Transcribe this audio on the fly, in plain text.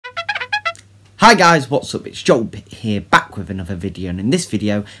Hi guys, what's up? It's Joel here, back with another video, and in this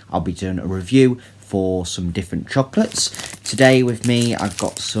video I'll be doing a review for some different chocolates. Today with me I've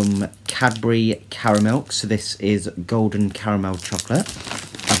got some Cadbury Caramilk, so this is golden caramel chocolate.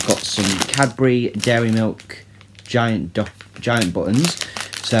 I've got some Cadbury Dairy Milk giant buttons,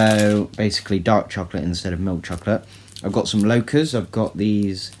 so basically dark chocolate instead of milk chocolate. I've got some Lokas, I've got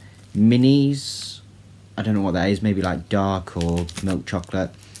these minis, I don't know what that is, maybe like dark or milk chocolate.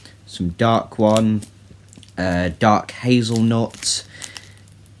 Some dark one, dark hazelnut,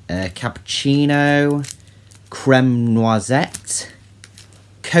 cappuccino, creme noisette,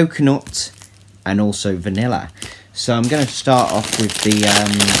 coconut, and also vanilla. So I'm going to start off with the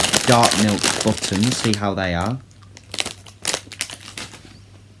dark milk buttons, see how they are.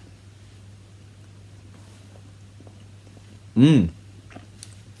 Oh,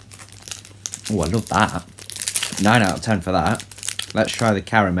 I love that. 9 out of 10 for that. Let's try the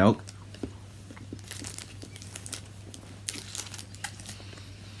caramel.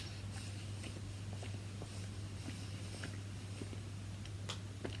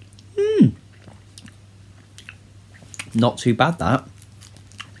 Not too bad, that.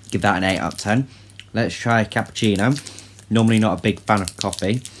 Give that an 8 out of 10. Let's try a cappuccino. Normally not a big fan of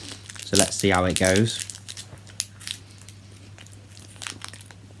coffee, so let's see how it goes.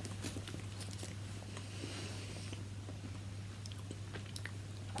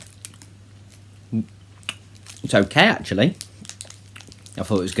 It's okay, actually. I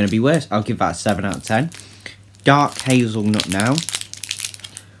thought it was going to be worse. I'll give that a 7 out of 10. Dark hazelnut now.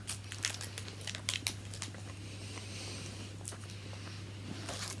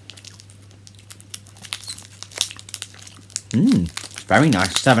 Very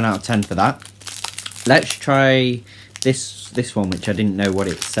nice. 7 out of 10 for that. Let's try this one, which I didn't know what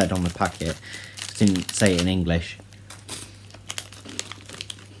it said on the packet. It didn't say it in English.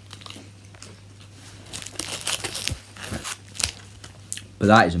 But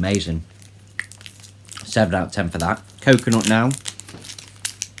that is amazing. 7 out of 10 for that. Coconut now.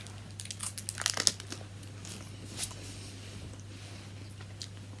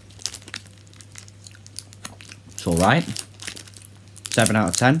 It's alright. 7 out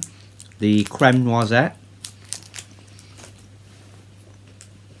of 10. The creme noisette.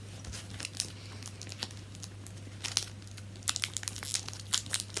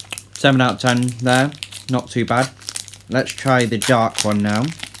 Seven out of 10 there. Not too bad. Let's try the dark one now.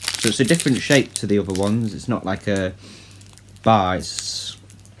 So it's a different shape to the other ones. It's not like a bar, it's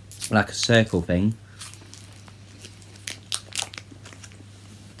like a circle thing.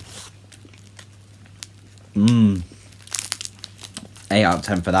 Mmm. 8 out of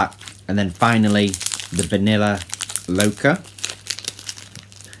 10 for that. And then finally, the vanilla Loka.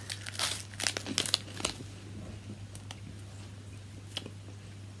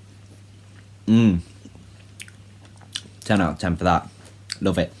 Mmm. 10 out of 10 for that.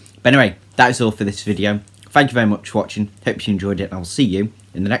 Love it. But anyway, that is all for this video. Thank you very much for watching. Hope you enjoyed it, and I'll see you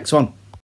in the next one.